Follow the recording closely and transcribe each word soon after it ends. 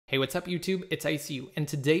Hey, what's up YouTube? It's ICU, and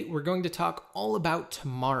today we're going to talk all about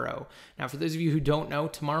tomorrow. Now, for those of you who don't know,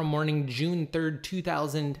 tomorrow morning, June 3rd,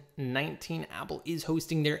 2019, Apple is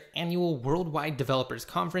hosting their annual Worldwide Developers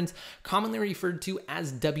Conference, commonly referred to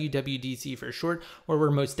as WWDC for short, where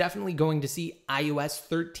we're most definitely going to see iOS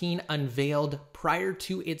 13 unveiled prior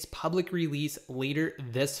to its public release later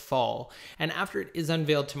this fall. And after it is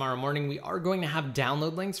unveiled tomorrow morning, we are going to have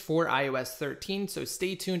download links for iOS 13, so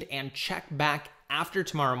stay tuned and check back after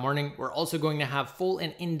tomorrow morning. We're also going to have full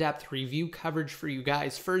and in-depth review coverage for you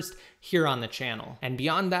guys first here on the channel. And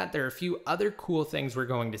beyond that, there are a few other cool things we're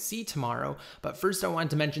going to see tomorrow. But first, I wanted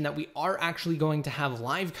to mention that we are actually going to have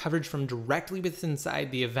live coverage from directly within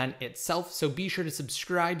inside the event itself. So be sure to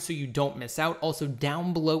subscribe so you don't miss out. Also,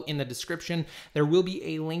 down below in the description, there will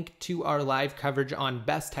be a link to our live coverage on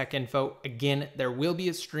Best Tech Info. Again, there will be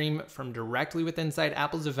a stream from directly within inside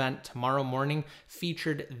Apple's event tomorrow morning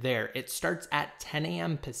featured there. It starts at 10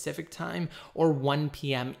 a.m. Pacific time or 1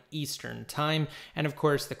 p.m. Eastern time. And of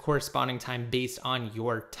course, the corresponding time based on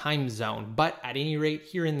your time zone. But at any rate,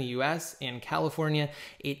 here in the US, in California,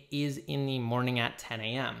 it is in the morning at 10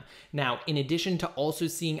 a.m. Now, in addition to also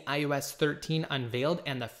seeing iOS 13 unveiled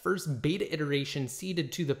and the first beta iteration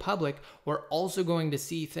seeded to the public, we're also going to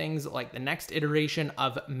see things like the next iteration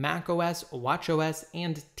of macOS, watchOS,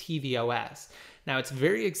 and tvOS. Now, it's a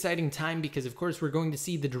very exciting time because, of course, we're going to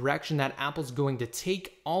see the direction that Apple's going to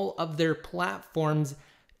take all of their platforms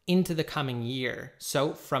into the coming year.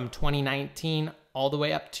 So from 2019 all the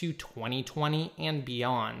way up to 2020 and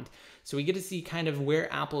beyond. So we get to see kind of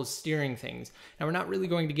where Apple is steering things. Now, we're not really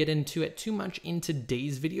going to get into it too much in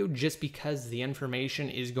today's video just because the information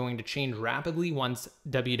is going to change rapidly once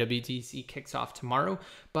WWDC kicks off tomorrow.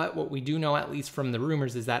 But what we do know, at least from the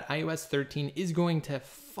rumors, is that iOS 13 is going to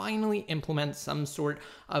finally implement some sort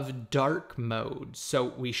of dark mode. So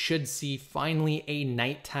we should see finally a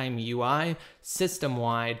nighttime UI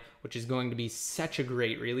system-wide, which is going to be such a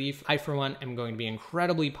great relief. I, for one, am going to be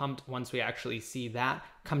incredibly pumped once we actually see that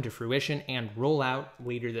come to fruition and roll out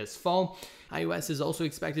later this fall. iOS is also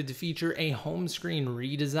expected to feature a home screen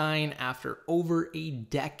redesign after over a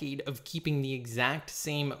decade of keeping the exact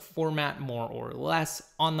same format, more or less,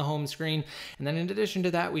 on the home screen. And then in addition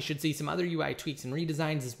to that, we should see some other UI tweaks and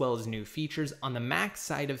redesigns as well as new features. On the Mac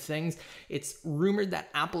side of things, it's rumored that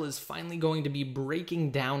Apple is finally going to be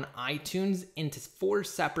breaking down iTunes into 4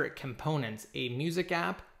 separate components: a music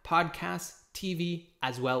app, podcasts, TV,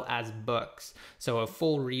 as well as books. So a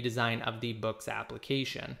full redesign of the books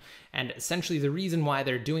application. And essentially the reason why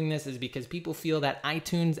they're doing this is because people feel that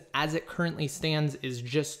iTunes as it currently stands is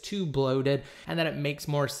just too bloated and that it makes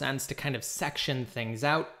more sense to kind of section things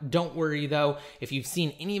out. Don't worry though, if you've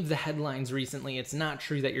seen any of the headlines recently, it's not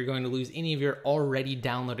true that you're going to lose any of your already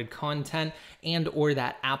downloaded content and or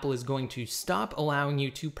that Apple is going to stop allowing you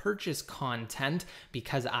to purchase content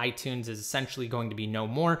because iTunes is essentially going to be no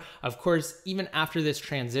more. Of course, even after this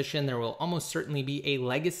transition, there will almost certainly be a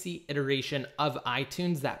legacy iteration of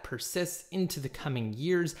iTunes that persists into the coming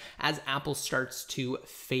years as Apple starts to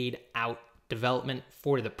fade out development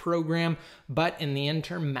for the program. But in the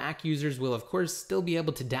interim, Mac users will of course still be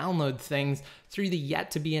able to download things through the yet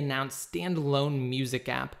to be announced standalone music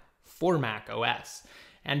app for Mac OS.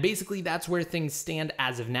 And basically that's where things stand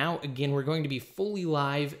as of now. Again, we're going to be fully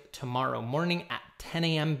live tomorrow morning at 10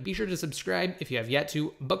 a.m. Be sure to subscribe if you have yet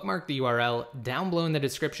to. Bookmark the URL down below in the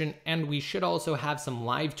description, and we should also have some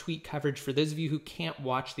live tweet coverage for those of you who can't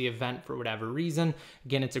watch the event for whatever reason.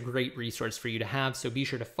 Again, it's a great resource for you to have, so be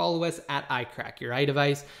sure to follow us at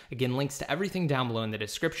iCrackUriDevice. Again, links to everything down below in the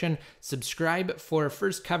description. Subscribe for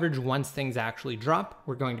first coverage once things actually drop.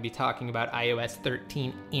 We're going to be talking about iOS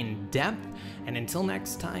 13 in depth, and until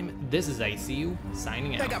next time, this is ICU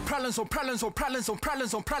signing out. I got problems on problems on problems on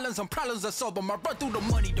problems on problems on problems I solve them. I run through the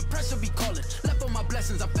money, the pressure be calling. Left on my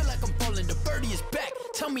blessings, I feel like I'm falling. The birdie is back,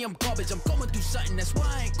 tell me I'm garbage. I'm going through something, that's why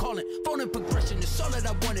I ain't calling. Phone and progression, it's all that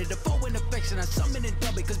I wanted. The phone in affection, I summon and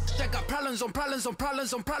dub it. Cause I got problems on problems on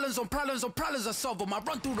problems on problems on problems on problems I solve them. I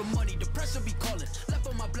run through the money, the pressure be calling. Left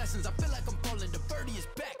on my blessings, I feel like I'm falling. The birdie is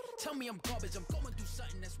back, tell me I'm garbage. I'm going through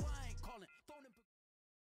something, that's why I ain't